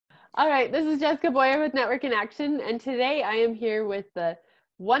All right, this is Jessica Boyer with Network in Action, and today I am here with the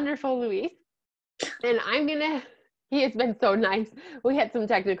wonderful Luis, and he has been so nice. We had some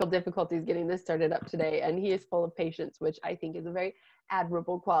technical difficulties getting this started up today, and he is full of patience, which I think is a very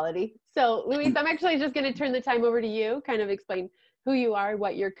admirable quality. So, Luis, I'm actually just going to turn the time over to you, kind of explain who you are,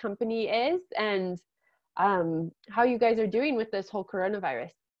 what your company is, and how you guys are doing with this whole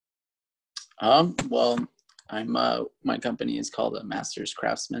coronavirus. Well, my company is called Masters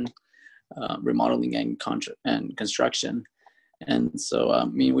Craftsmen, Remodeling and Construction. And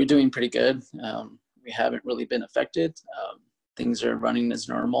so, we're doing pretty good. We haven't really been affected. Things are running as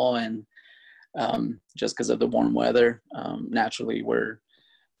normal, and just because of the warm weather, naturally we're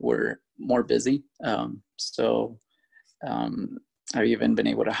more busy. I've even been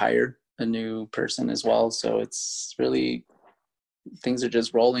able to hire a new person as well. So it's really, things are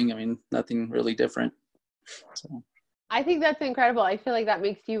just rolling. I mean, nothing really different. So I think that's incredible. I feel like that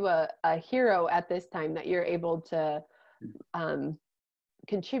makes you a hero at this time, that you're able to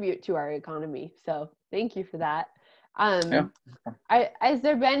contribute to our economy. So thank you for that. Has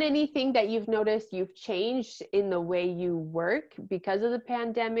there been anything that you've noticed you've changed in the way you work because of the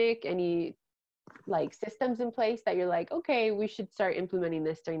pandemic? Any like systems in place that you're like, okay, we should start implementing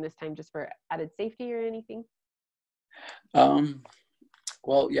this during this time just for added safety or anything?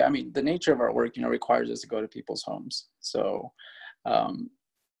 Well, yeah, I mean, the nature of our work, requires us to go to people's homes. So, I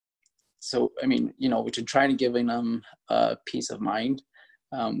mean, we should try to giving them peace of mind.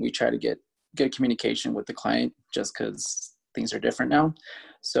 We try to get good communication with the client just because things are different now.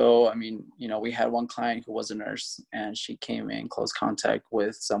 So, I mean, we had one client who was a nurse, and she came in close contact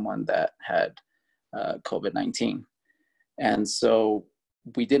with someone that had COVID-19. And so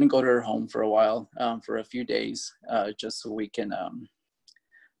we didn't go to her home for a while, for a few days, just so we can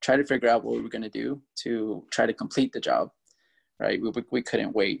try to figure out what we were going to do to try to complete the job, right? We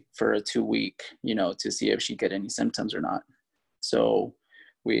couldn't wait for a 2-week, to see if she get any symptoms or not. So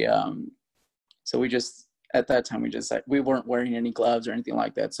we just, at that time, we weren't wearing any gloves or anything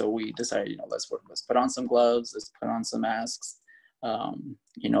like that. So we decided, let's put on some gloves, let's put on some masks.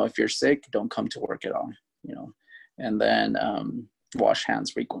 If you're sick, don't come to work at all, and then wash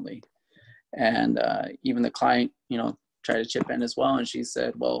hands frequently. And even the client, try to chip in as well. And she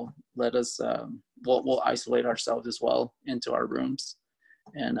said, well, let us, we'll isolate ourselves as well into our rooms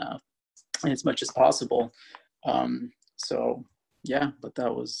and as much as possible. So yeah, but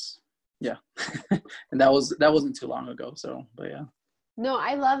that was, yeah. And that wasn't too long ago. So, but yeah. No,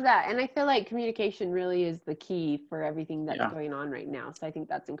 I love that. And I feel like communication really is the key for everything that's going on right now. So I think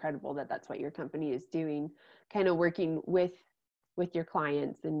that's incredible that that's what your company is doing, kind of working with your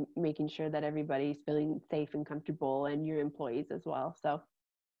clients and making sure that everybody's feeling safe and comfortable, and your employees as well. So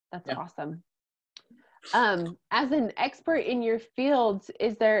that's awesome. As an expert in your field,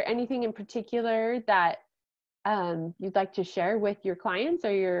 is there anything in particular that you'd like to share with your clients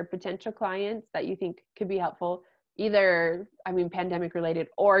or your potential clients that you think could be helpful, either, pandemic related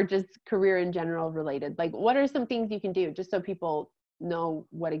or just career in general related? Like, what are some things you can do just so people know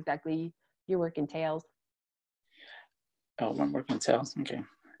what exactly your work entails? Oh, my work entails. Okay.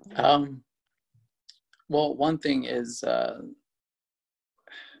 Well, one thing is,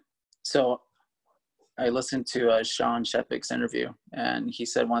 so I listened to Sean Shepik's interview, and he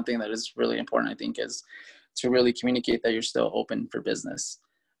said one thing that is really important, I think, is to really communicate that you're still open for business.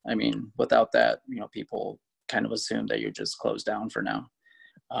 I mean, without that, people kind of assume that you're just closed down for now.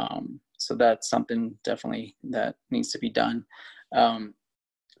 So that's something definitely that needs to be done.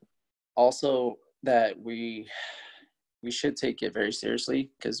 Also, that we should take it very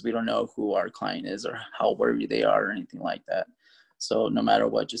seriously, because we don't know who our client is or how worried they are or anything like that. So no matter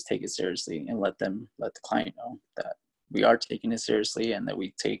what, just take it seriously and let the client know that we are taking it seriously and that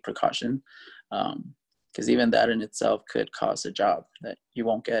we take precaution. Because even that in itself could cause a job, that you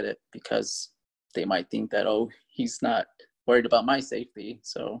won't get it because they might think that, oh, he's not worried about my safety,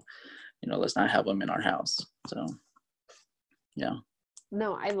 so let's not have him in our house. So yeah.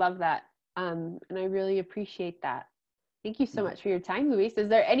 No, I love that. And I really appreciate that. Thank you so much for your time, Luis. Is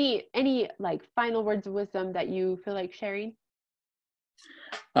there any like final words of wisdom that you feel like sharing?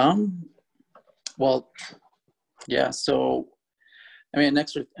 Well, yeah. So,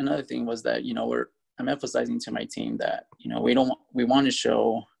 another thing was that, I'm emphasizing to my team that, we want to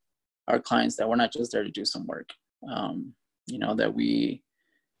show our clients that we're not just there to do some work. That we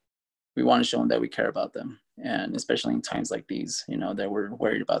want to show them that we care about them. And especially in times like these, that we're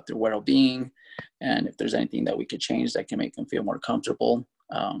worried about their well-being, and if there's anything that we could change that can make them feel more comfortable.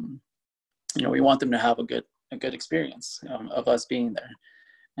 We want them to have a good experience of us being there.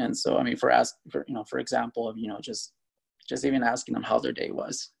 And so, for example, just just even asking them how their day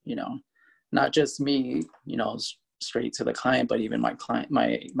was, not just me, straight to the client, but even my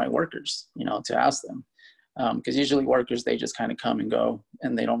workers, to ask them. Because usually workers, they just kind of come and go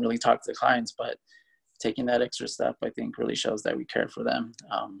and they don't really talk to the clients, but taking that extra step, I think really shows that we care for them.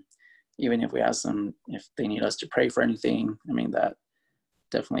 Even if we ask them if they need us to pray for anything, I mean, that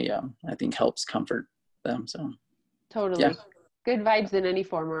definitely, I think helps comfort them. So totally. yeah. Good vibes in any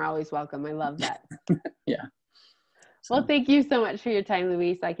form are always welcome. I love that. Yeah. So. Well, thank you so much for your time,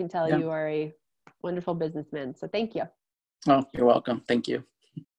 Luis. I can tell yeah. you are a wonderful businessman. So thank you. Oh, you're welcome. Thank you.